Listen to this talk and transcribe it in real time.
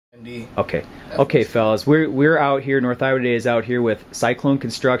Okay. Okay, fellas, we're out here. North Iowa Today is out here with Cyclone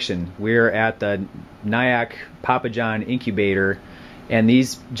Construction. We're at the NIACC Pappajohn incubator, and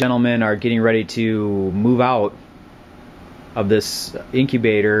these gentlemen are getting ready to move out of this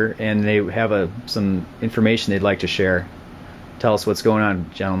incubator, and they have some information they'd like to share. Tell us what's going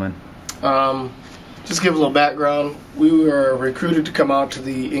on, gentlemen. Just give a little background. We were recruited to come out to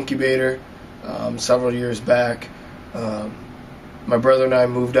the incubator several years back. My brother and I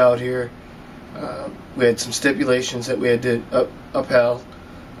moved out here. We had some stipulations that we had to upheld.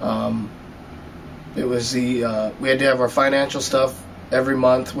 It was we had to have our financial stuff every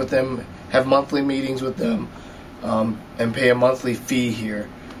month with them, have monthly meetings with them, and pay a monthly fee here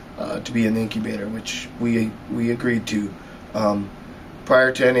to be in the incubator, which we agreed to.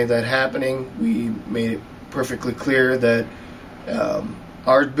 Prior to any of that happening, we made it perfectly clear that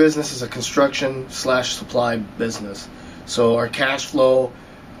our business is a construction/supply business. So our cash flow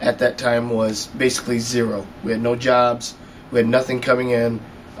at that time was basically zero. We had no jobs. We had nothing coming in.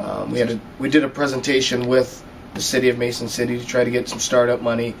 We did a presentation with the city of Mason City to try to get some startup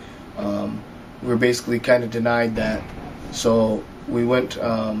money. We were basically kind of denied that. So we went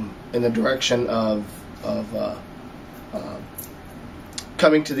in the direction of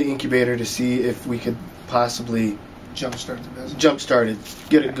coming to the incubator to see if we could possibly jumpstart the business. Jumpstart it,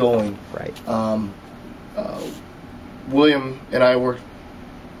 get it going. Right. William and I worked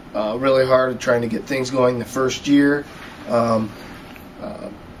really hard at trying to get things going the first year.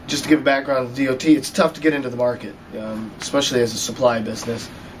 Just to give a background on the DOT, it's tough to get into the market, especially as a supply business.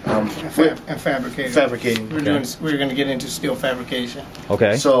 And fabricating. Fabricating. We're going to get into steel fabrication.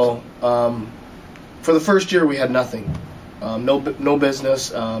 Okay. So for the first year, we had nothing, no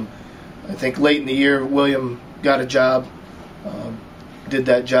business. I think late in the year, William got a job, did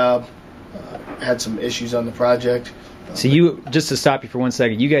that job, had some issues on the project. So you, just to stop you for 1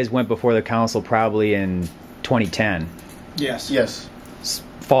 second, you guys went before the council probably in 2010. Yes. Yes.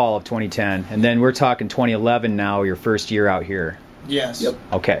 Fall of 2010, and then we're talking 2011 now, your first year out here. Yes. Yep.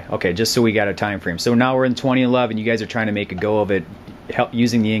 Okay, just so we got a time frame. So now we're in 2011, you guys are trying to make a go of it,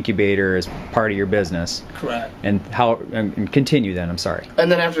 using the incubator as part of your business. Correct. And and continue then, I'm sorry.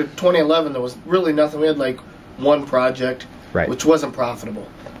 And then after 2011, there was really nothing. We had like one project, right, which wasn't profitable.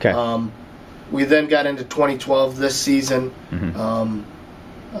 Okay. We then got into 2012 this season. Mm-hmm.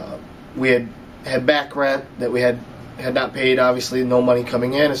 We had back rent that we had not paid. Obviously, no money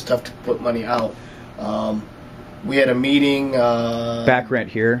coming in. It's tough to put money out. We had a meeting. Back rent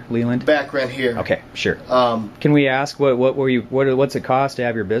here, Leland. Back rent here. Okay, sure. Can we ask what's it cost to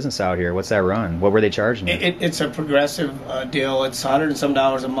have your business out here? What's that run? What were they charging you? It's a progressive deal. It's $100 and some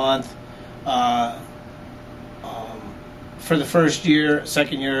a month. For the first year,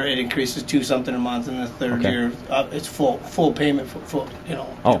 second year it increases to something a month, and the third year it's full payment for full.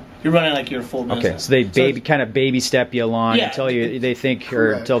 Oh, you're running like you're full business. Okay, so they kind of baby step you along until they think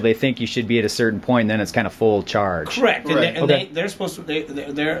you should be at a certain point, and then it's kind of full charge. Correct. And they're supposed to.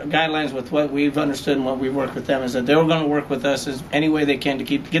 Their guidelines with what we've understood and what we've worked with them is that they're going to work with us as any way they can to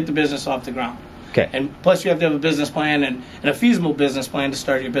get the business off the ground. Okay. And plus, you have to have a business plan and a feasible business plan to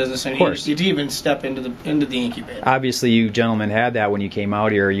start your business, and you even step into the incubator. Obviously, you gentlemen had that when you came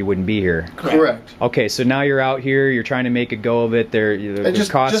out here, or you wouldn't be here. Correct. Okay, so now you're out here. You're trying to make a go of it. The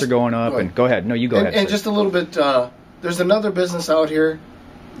costs are going up. And go ahead. No, you go ahead. And just a little bit. There's another business out here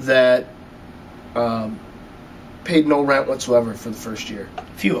that paid no rent whatsoever for the first year.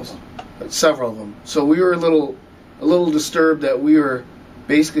 Few of them. Several of them. So we were a little disturbed that we were.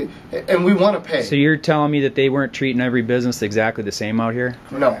 Basically, and we want to pay. So you're telling me that they weren't treating every business exactly the same out here?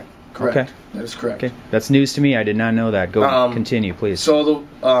 No, correct. Okay. That is correct. Okay, that's news to me. I did not know that. Go continue, please. So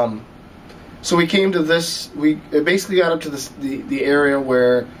so we came to this. We basically got up to the area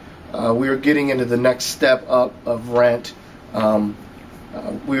where we were getting into the next step up of rent.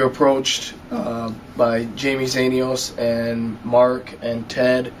 We were approached by Jamie Zanios and Mark and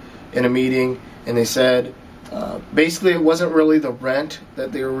Ted in a meeting, and they said. Basically, it wasn't really the rent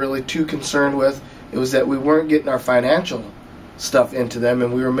that they were really too concerned with. It was that we weren't getting our financial stuff into them,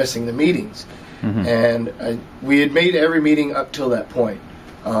 and we were missing the meetings. Mm-hmm. And we had made every meeting up till that point.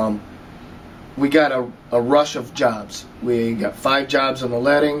 We got a rush of jobs. We got 5 jobs on the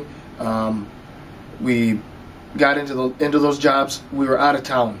letting. We got into those jobs. We were out of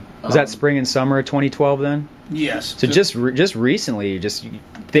town Was that spring and summer of 2012 then? Yes. So just recently,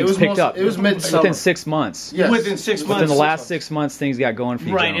 things picked up. It was mid-summer. Within 6 months. Yes. Within 6 months. Within the last 6 months, things got going for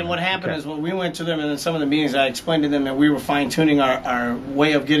you. Right, gentlemen. and what happened is when we went to them and in some of the meetings, I explained to them that we were fine-tuning our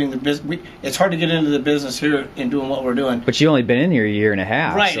way of getting the business. It's hard to get into the business here and doing what we're doing. But you only been in here a year and a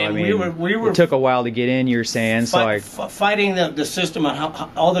half. Right, so, and I mean, we were it took a while to get in, you're saying. Fighting the system on how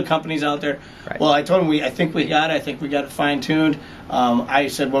all the companies out there. Right. Well, I told them I think we got it fine-tuned. I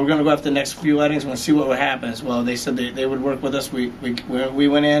said, well, we're going to go after the next few lettings and we'll see what happens. Well, they said they would work with us. We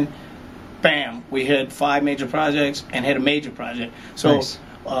went in, bam, we hit 5 major projects and hit a major project. So nice.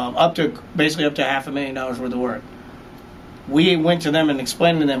 up to $500,000 worth of work. We went to them and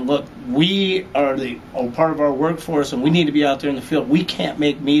explained to them, look, we are part of our workforce and we need to be out there in the field. We can't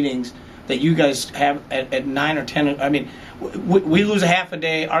make meetings that you guys have at 9 or 10. I mean, we lose a half a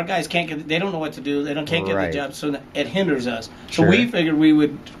day. Our guys they don't know what to do. They can't get the job, so it hinders us. Sure. So we figured we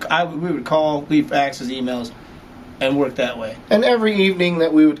would call, leave faxes, emails, and work that way. And every evening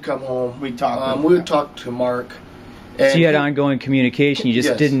that we would come home, We'd talk. we would talk to Mark. And So you had ongoing communication. You just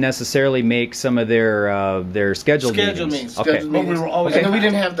Yes. didn't necessarily make some of their scheduled meetings. Okay. Scheduled meetings. But we were always- And then we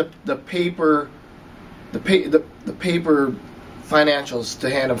didn't have the paper financials to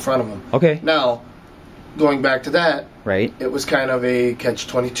hand in front of them. Okay. Now, going back to that, Right. it was kind of a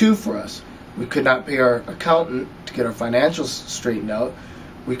catch-22 for us. We could not pay our accountant to get our financials straightened out.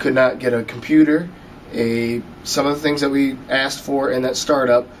 We could not get a computer. Some of the things that we asked for in that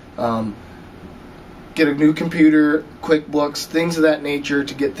startup, get a new computer, QuickBooks, things of that nature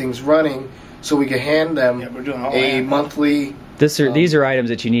to get things running, so we could hand them We're doing all a that. monthly. These are items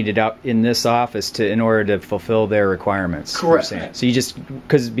that you needed out in this office in order to fulfill their requirements. Correct. you're saying. So you just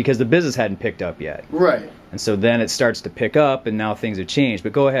because the business hadn't picked up yet, Right. and so then it starts to pick up, and now things have changed.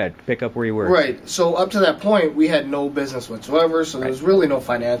 But go ahead, pick up where you were. Right. So up to that point, we had no business whatsoever, so there was really no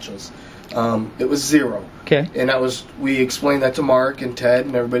financials. It was zero. Okay. And we explained that to Mark and Ted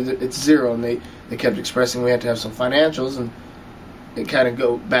and everybody that it's zero, and they kept expressing we had to have some financials, and it kind of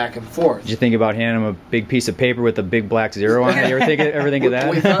go back and forth. Did you think about handing them a big piece of paper with a big black zero on it? You ever think of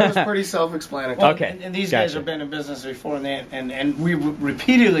that? We thought it was pretty self-explanatory. Okay. And these Gotcha. guys have been in business before, and we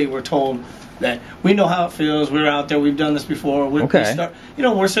repeatedly were told that we know how it feels. We're out there. We've done this before. Okay.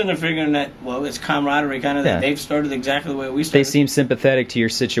 We're sitting there figuring that, well, it's camaraderie kind of Yeah. that they've started exactly the way we started. They seem sympathetic to your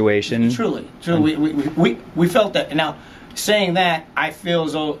situation. Truly. We felt that. Now, saying that, I feel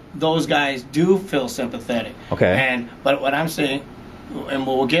as though those guys do feel sympathetic. Okay. But what I'm saying, and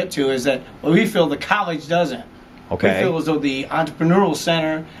what we'll get to, is that we feel the college doesn't. Okay. We feel as though the entrepreneurial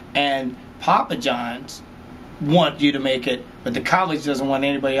center and Pappajohn's want you to make it, but the college doesn't want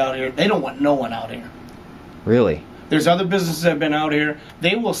anybody out here. They don't want no one out here. Really? There's other businesses that have been out here.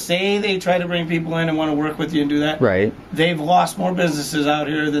 They will say they try to bring people in and want to work with you and do that. Right. They've lost more businesses out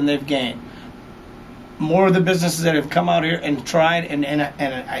here than they've gained. More of the businesses that have come out here and tried, and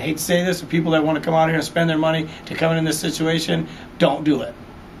I hate to say this, the people that want to come out here and spend their money to come in this situation, don't do it.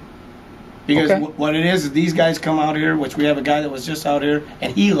 Because Okay. what it is these guys come out here, which we have a guy that was just out here,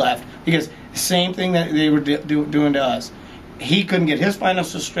 and he left. Because the same thing that they were doing to us. He couldn't get his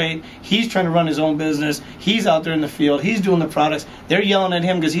finances straight. He's trying to run his own business. He's out there in the field. He's doing the products. They're yelling at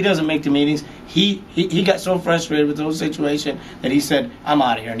him because he doesn't make the meetings. He got so frustrated with the whole situation that he said, I'm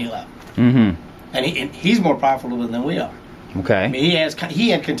out of here, and he left. Mm-hmm. And he's more profitable than we are. Okay. I mean,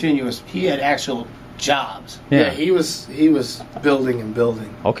 he had actual jobs. Yeah, he was building and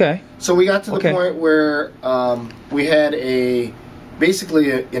building. Okay. So we got to the Okay. point where we had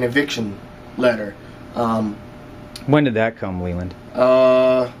basically an eviction letter. When did that come, Leland?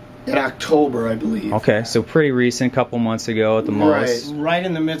 In October, I believe. Okay, so pretty recent, couple months ago at the most. Right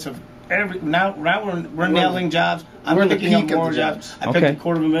in the midst of now we're nailing jobs. I'm we're in the picking up peak of more the jobs. jobs. I picked Okay. a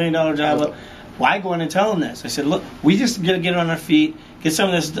 $250,000 job up. Why go in and tell them this? I said, look, we just got to get on our feet, get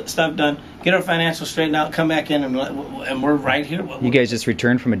some of this stuff done, get our financials straightened out, come back in, and we're right here. You guys just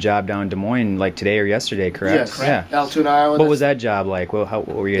returned from a job down in Des Moines like today or yesterday, correct? Yes, Yeah. Altoona, Iowa. What was that job like? What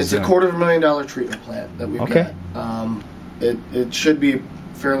were you guys It's doing? a $250,000 treatment plant that we've Okay. got. It should be a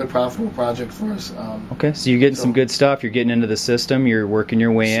fairly profitable project for us. Okay, so you're getting some good stuff. You're getting into the system. You're working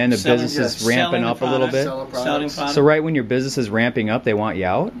your way in. The business is ramping up a little bit. Selling products. So right when your business is ramping up, they want you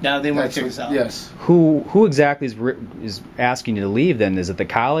out? Now they want to kick us out. Yes. Who exactly is asking you to leave then? Is it the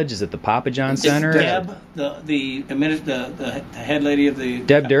college? Is it the Pappajohn Center? It's Deb, the head lady of the...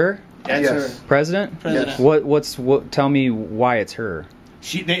 Deb Durr? That's Yes. her. President? President. Tell me why it's her.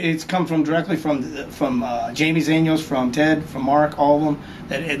 It's come from directly from Jamie Zanios, from Ted, from Mark, all of them.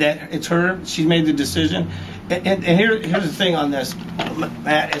 That it's her. She made the decision. And here's the thing on this,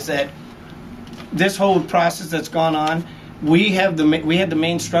 Matt, is that this whole process that's gone on, we had the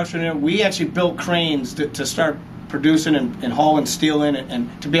main structure in there. We actually built cranes to start producing and hauling steel in it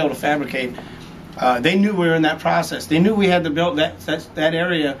and to be able to fabricate. They knew we were in that process. They knew we had to build that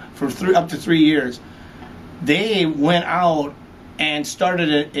area for up to 3 years. They went out and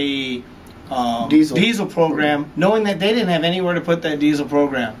started a diesel program, knowing that they didn't have anywhere to put that diesel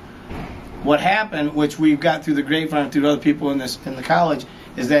program. What happened, which we've got through the grapevine through other people in the college,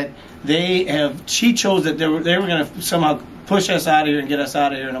 is that she chose that they were going to somehow push us out of here and get us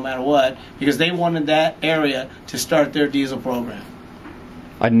out of here no matter what, because they wanted that area to start their diesel program.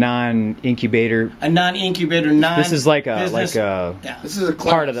 A non-incubator. This is like a This is a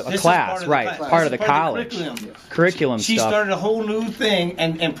class. part of the class, right? Part of the college curriculum She stuff. started a whole new thing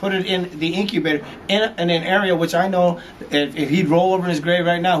and put it in the incubator in an area which I know if he'd roll over in his grave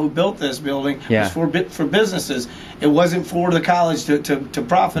right now, who built this building, was for businesses. It wasn't for the college to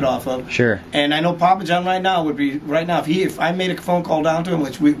profit off of. Sure. And I know Pappajohn right now would be if I made a phone call down to him,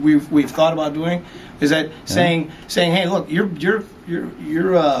 which we've thought about doing, is that saying, hey, look, your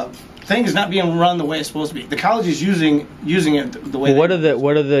thing is not being run the way it's supposed to be. The college is using it the way. What are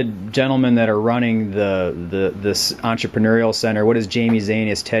the gentlemen that are running this entrepreneurial center? What is Jamie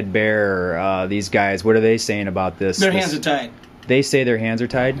Zanius, Ted Bear, these guys? What are they saying about this? Their hands are tied. They say their hands are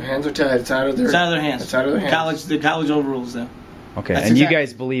tied. Their hands are tied. It's out of their hands. It's out of their hands. The college overrules them. Okay, and you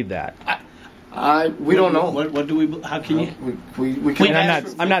guys believe that? We don't know. What do we? How can you? We can.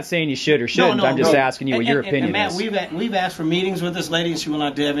 I'm not saying you should or shouldn't. I'm just asking you what your opinion Matt, is. we've asked for meetings with this lady, and she will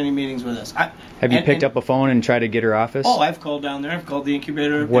not have any meetings with us. Have you picked up a phone and tried to get her office? Oh, I've called down there. I've called the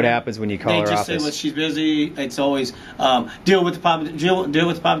incubator. What happens when you call her office? They just say, well, she's busy. It's always deal with the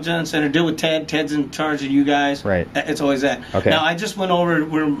Pappajohn Center. Deal with Ted. Ted's in charge of you guys. Right. It's always that. Okay. Now I just went over.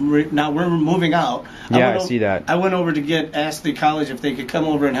 We're moving out. I see that. I went over to ask the college if they could come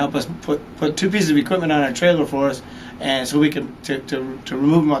over and help us put 2 pieces of equipment on our trailer for us, and so we could to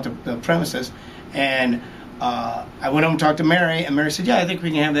remove them off the premises. And I went over and talked to Mary, and Mary said, yeah, I think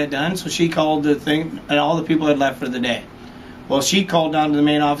we can have that done. So she called the thing, and all the people had left for the day. Well, she called down to the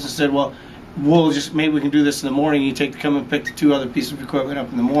main office and said, well, maybe we can do this in the morning. You come and pick the 2 other pieces of equipment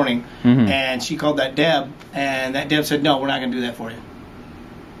up in the morning. Mm-hmm. And she called that Deb, and that Deb said, no, we're not going to do that for you.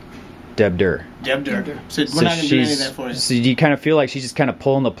 Deb Durr said, we're not going to do any of that for you. So do you kind of feel like she's just kind of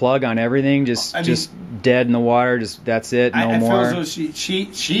pulling the plug on everything, just dead in the water, just that's it, no more? I feel as though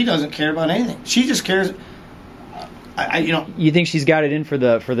she doesn't care about anything. She just cares. You think she's got it in for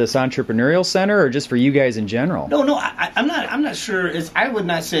this entrepreneurial center, or just for you guys in general? No, I'm not sure. I would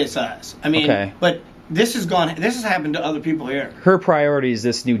not say it's us. I mean, okay. But this has happened to other people here. Her priority is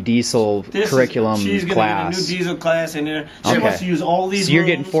this new diesel curriculum class. She's going to get a new diesel class in there. She wants to use all these. So you're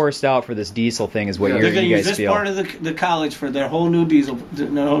getting forced out for this diesel thing, is what you guys feel. They're going to use this part of the college for their whole new diesel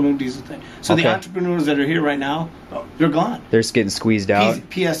thing. So the entrepreneurs that are here right now, they're gone. They're just getting squeezed out.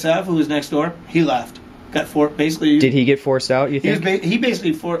 PSF, who was next door, he left. Basically. Did he get forced out, you think? He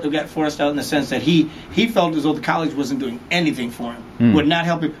basically got forced out in the sense that he felt as though the college wasn't doing anything for him. Would not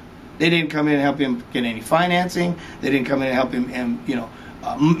help him. They didn't come in and help him get any financing. They didn't come in and help him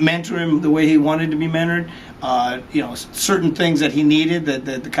mentor him the way he wanted to be mentored. Certain things that he needed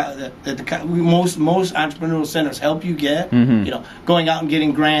that most entrepreneurial centers help you get. Mm-hmm. Going out and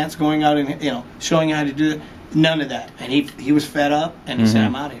getting grants, going out and showing you how to do it. None of that. And he was fed up, and he said,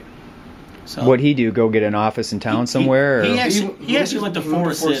 I'm out of here. So, what'd he do? Go get an office in town somewhere? He actually went to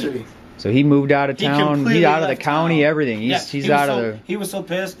Forest City. So he moved out of town. He's out of the county. Everything. He's out of the. He was so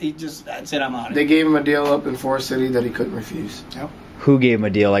pissed. He just said, "I'm out." They gave him a deal up in Forest City that he couldn't refuse. Yep. Who gave him a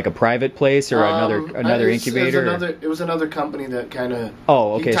deal? Like a private place or another incubator? It was another company that kind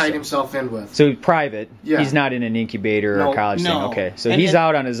of he tied himself in with. So private. Yeah. He's not in an incubator or college thing. Okay. So he's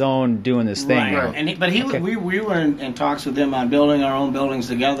out on his own doing this thing. Right. We were in talks with him on building our own buildings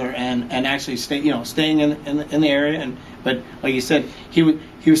together and actually staying in the area. But like you said, he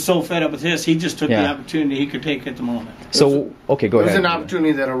was so fed up with this, he just took the opportunity he could take at the moment. So go ahead. It was an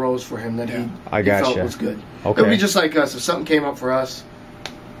opportunity that arose for him that he felt was good. Okay. It would be just like us. If something came up for us,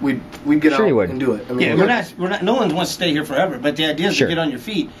 we'd get out and do it. I mean, we're not. No one wants to stay here forever. But the idea is to get on your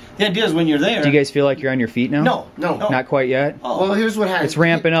feet. The idea is when you're there. Do you guys feel like you're on your feet now? No. Not quite yet. Oh. Well, here's what happened. It's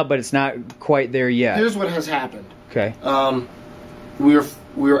ramping up, but it's not quite there yet. Here's what has happened. Okay. We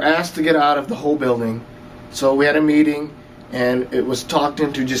were asked to get out of the whole building, so we had a meeting, and it was talked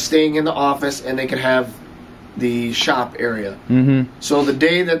into just staying in the office, and they could have the shop area. Mm-hmm. So the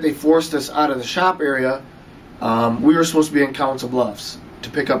day that they forced us out of the shop area, we were supposed to be in Council Bluffs to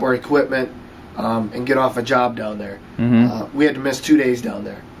pick up our equipment and get off a job down there. Mm-hmm. We had to miss 2 days down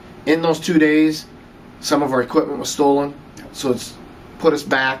there. In those 2 days, some of our equipment was stolen, so it's put us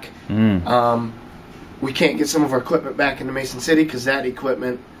back. Mm. we can't get some of our equipment back into Mason City because that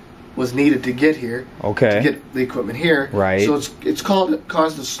equipment was needed to get here. Okay. To get the equipment here. Right. So it's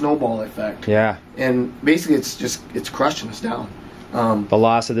caused a snowball effect. Yeah. And basically, it's crushing us down. The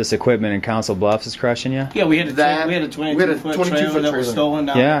loss of this equipment in Council Bluffs is crushing you? Yeah, we had a 22-foot trailer that was stolen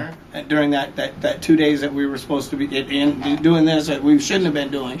down there during that 2 days that we were supposed to be doing this that we shouldn't have been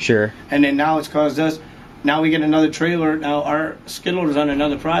doing. Sure. And then now it's caused us. Now we get another trailer. Now our skid loader's on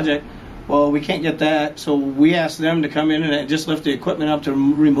another project. Well, we can't get that, so we asked them to come in and just lift the equipment up to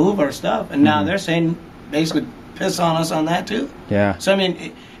remove our stuff. And now they're saying basically piss on us on that too. Yeah. So I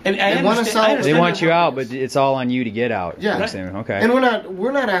mean. They want you out, but it's all on you to get out. Yeah. Okay. And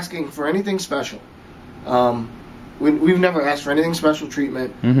we're not asking for anything special. We've never asked for anything special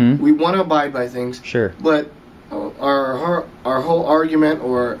treatment. Mm-hmm. We want to abide by things. Sure. But our whole argument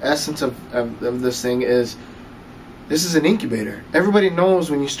or essence of this thing is this is an incubator. Everybody knows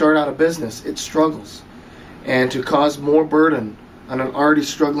when you start out a business, it struggles, and to cause more burden on an already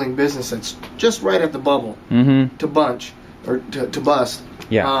struggling business that's just right at the bubble to bunch or to bust.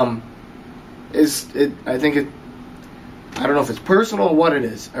 Yeah. I think I don't know if it's personal or what it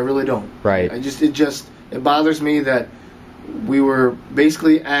is. I really don't. Right. It bothers me that we were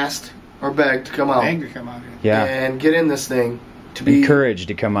basically asked or begged to come out. Begged to come out here. Yeah. And get in this thing to be encouraged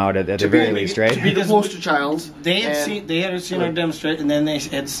to come out at the very least, right? To be the poster child. They had seen our demonstrate, and then they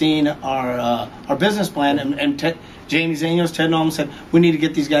had seen our business plan, and Jamie Zanios, Ted Nolman said, we need to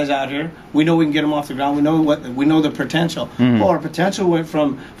get these guys out here. We know we can get them off the ground. We know the potential. Well, our potential went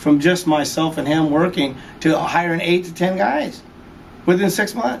from just myself and him working to hiring 8 to 10 guys within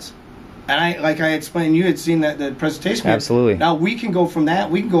 6 months. And like I explained, you had seen the presentation. Absolutely. Now we can go from that.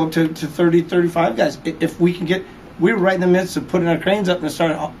 We can go up to 30, 35 guys if we can get. We were right in the midst of putting our cranes up and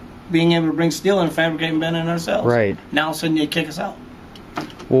start being able to bring steel and fabricate and bend in ourselves. Right. Now all of a sudden they kick us out.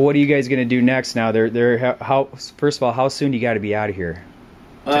 Well, what are you guys going to do next now? First of all, how soon do you got to be out of here?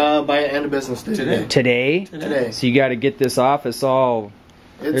 By end of business day. Today? So you got to get this office all...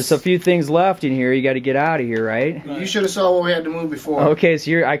 There's a few things left in here. You got to get out of here, right? You should have saw what we had to move before. Okay,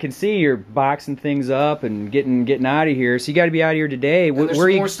 so I can see you're boxing things up and getting out of here. So you got to be out of here today. And there's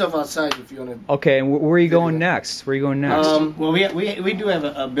more stuff outside if you want to. Okay, and where are you going next? Where are you going next? Well, we do have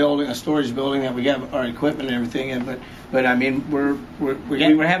a building, a storage building that we have our equipment and everything in. But I mean, we're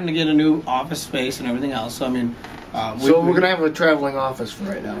having to get a new office space and everything else. So I mean, we're gonna have a traveling office for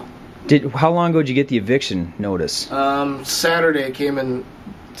right now. How long ago did you get the eviction notice? Saturday came in.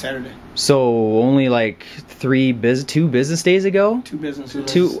 Saturday. So only like 2 business days ago? 2 business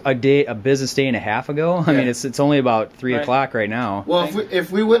days. A business day and a half ago? I mean, it's only about 3 o'clock right now. Well, if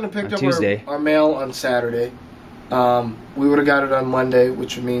we wouldn't have picked up our mail on Saturday, we would have got it on Monday,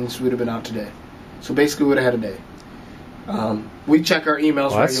 which means we'd have been out today. So basically, we would have had a day. We check our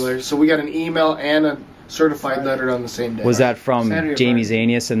emails regularly, so we got an email and a certified letter on the same day. Was that from Jamie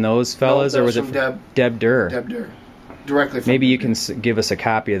Zanius and those fellas, or was it from Deb Durr? Deb Durr. Directly from Maybe you can give us a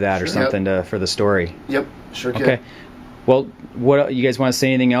copy of that or something for the story. Yep, sure can. Okay. Well, what you guys want to say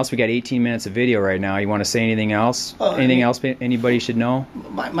anything else? We got 18 minutes of video right now. You want to say anything else? Anything else anybody should know?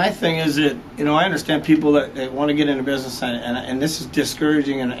 My thing is that, I understand people that want to get into business, and this is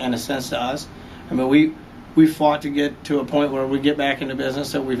discouraging in a sense to us. I mean, we fought to get to a point where we get back into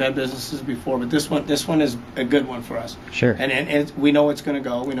business. That we've had businesses before, but this one is a good one for us. Sure. And we know it's going to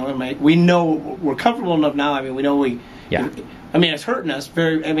go. We know we're comfortable enough now. I mean, we know Yeah. I mean, it's hurting us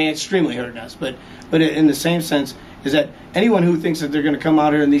extremely hurting us. But in the same sense, is that anyone who thinks that they're going to come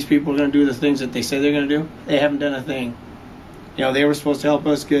out here and these people are going to do the things that they say they're going to do, they haven't done a thing. They were supposed to help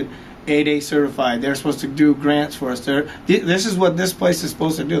us get 8A certified. They're supposed to do grants for us. This is what this place is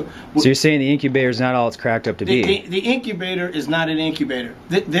supposed to do. So you're saying the incubator is not all it's cracked up to be? The incubator is not an incubator.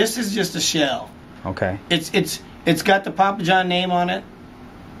 This is just a shell. Okay. It's got the Pappajohn name on it,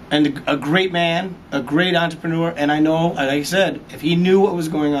 and a great man, a great entrepreneur. And I know, like I said, if he knew what was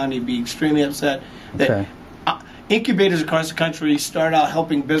going on, he'd be extremely upset. That incubators across the country start out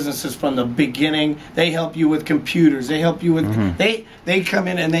helping businesses from the beginning. They help you with computers. They help you with they come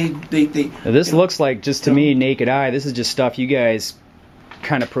in and they this looks like, just to me, naked eye, this is just stuff you guys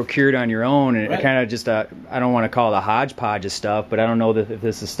kind of procured on your own, and it kind of just I don't want to call it a hodgepodge of stuff, but I don't know if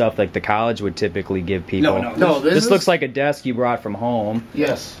this is stuff like the college would typically give people. No. This looks like a desk you brought from home.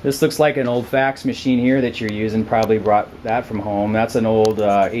 Yes. This looks like an old fax machine here that you're using. Probably brought that from home. That's an old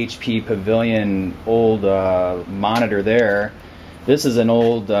HP Pavilion old monitor there. This is an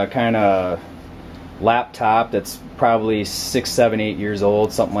old kind of laptop that's probably 6, 7, 8 years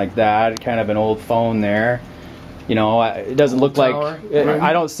old, something like that. Kind of an old phone there. It doesn't look like...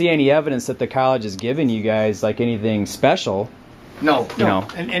 I don't see any evidence that the college is giving you guys like anything special. No. You know.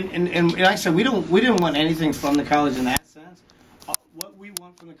 And like I said, we didn't want anything from the college in that sense. What we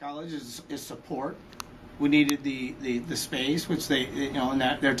want from the college is support. We needed the space, which they, you know, and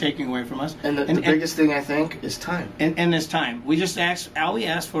that they're taking away from us. And the biggest thing, I think, is time. And this time, we just all we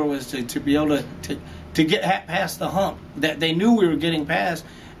asked for was to be able to get past the hump that they knew we were getting past.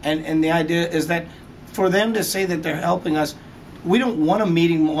 And the idea is that for them to say that they're helping us, we don't want a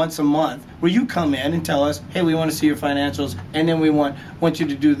meeting once a month where you come in and tell us, hey, we want to see your financials, and then we want you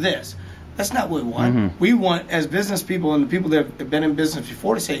to do this. That's not what we want. Mm-hmm. We want, as business people and the people that have been in business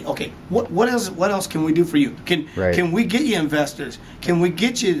before, to say, okay, what else can we do for you? Can we get you investors? Can we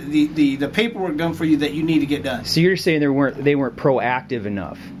get you the paperwork done for you that you need to get done? So you're saying they weren't proactive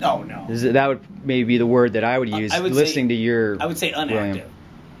enough? Oh, no. That would maybe be the word that I would use. I would say inactive. William.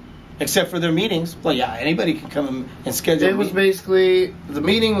 Except for their meetings. Well, yeah, anybody can come and schedule. It was basically, the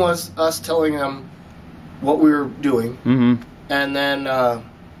meeting was us telling them what we were doing, and then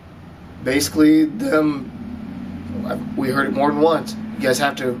basically we heard it more than once. You guys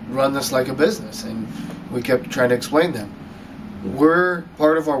have to run this like a business, and we kept trying to explain to them. We're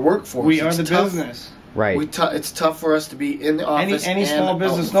part of our workforce. We are the business. Right. It's tough for us to be in the office. Any small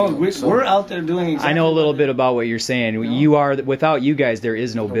business knows we're out there doing exactly. I know a little bit about what you're saying. No. You are, without you guys, there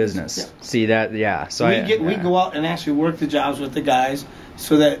is no business. Yeah. See that? Yeah. So we go out and actually work the jobs with the guys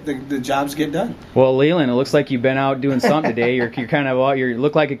so that the jobs get done. Well, Leland, it looks like you've been out doing something today. You're kind of out. You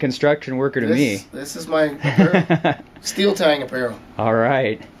look like a construction worker to me. This is my apparel. Steel tying apparel. All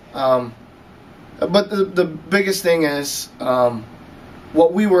right. But the biggest thing is.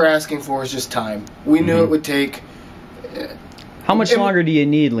 What we were asking for is just time. We knew it would take. How much longer do you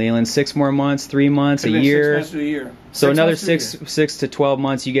need, Leland? 6 more months, 3 months, a year? 6 months to a year. So another 6 to 12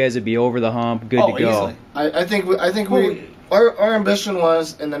 months, you guys would be over the hump, good to go. Easily. I think our ambition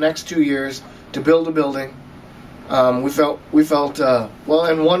was in the next 2 years to build a building. We felt well,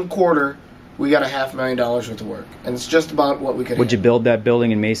 in 1 quarter we got $500,000 worth of work, and it's just about what we could. Would you build that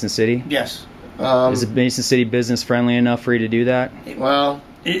building in Mason City? Yes. Is it Mason City business friendly enough for you to do that? Well,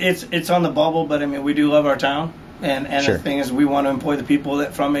 it's on the bubble, but I mean, we do love our town, and sure. The thing is, we want to employ the people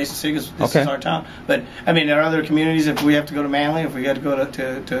that from Mason City, because this is our town. But I mean, there are other communities. If we have to go to Manly, if we got to go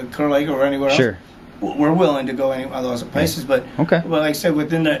to Clear Lake or anywhere else, sure, we're willing to go any of those places. But well, like I said,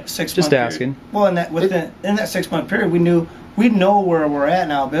 within that 6 month just period, asking. Well, in that 6 month period, we know where we're at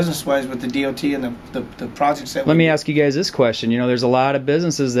now business wise with the DOT and the projects that. Let me ask you guys this question. You know, there's a lot of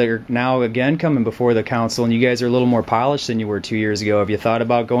businesses that are now again coming before the council, and you guys are a little more polished than you were 2 years ago. Have you thought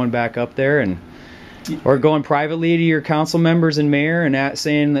about going back up there or going privately to your council members and mayor and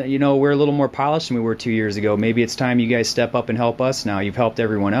saying that, you know, we're a little more polished than we were 2 years ago? Maybe it's time you guys step up and help us now. You've helped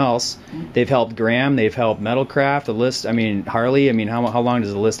everyone else. They've helped Graham. They've helped Metalcraft. The list. I mean, Harley. I mean, how long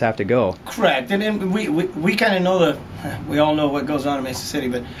does the list have to go? Correct. And we kind of know we all know what goes on in Mason City,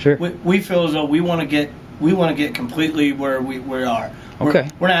 but sure. we feel as though we want to get completely where we are. Okay.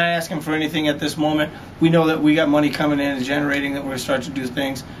 We're not asking for anything at this moment. We know that we got money coming in and generating, that we're going to start to do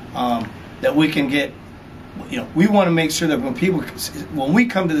things that we can get. You know, we want to make sure that when we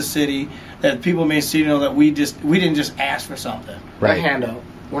come to the city, that people may see, you know, that we didn't just ask for something. Right. A handout.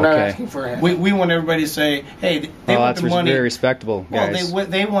 We're not asking for a handout. We want everybody to say, hey, they want the money. Very respectable, guys. Well,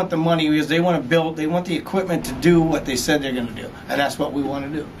 they want the money because they want to build. They want the equipment to do what they said they're going to do, and that's what we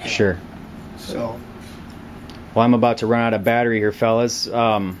want to do. Sure. So. Well, I'm about to run out of battery here, fellas.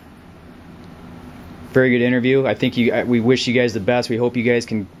 Very good interview. I think we wish you guys the best. We hope you guys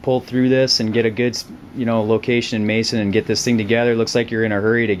can pull through this and get a good, you know, location in Mason and get this thing together. Looks like you're in a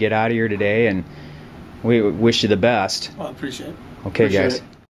hurry to get out of here today, and we wish you the best. Well, I appreciate it. Okay, appreciate guys. it.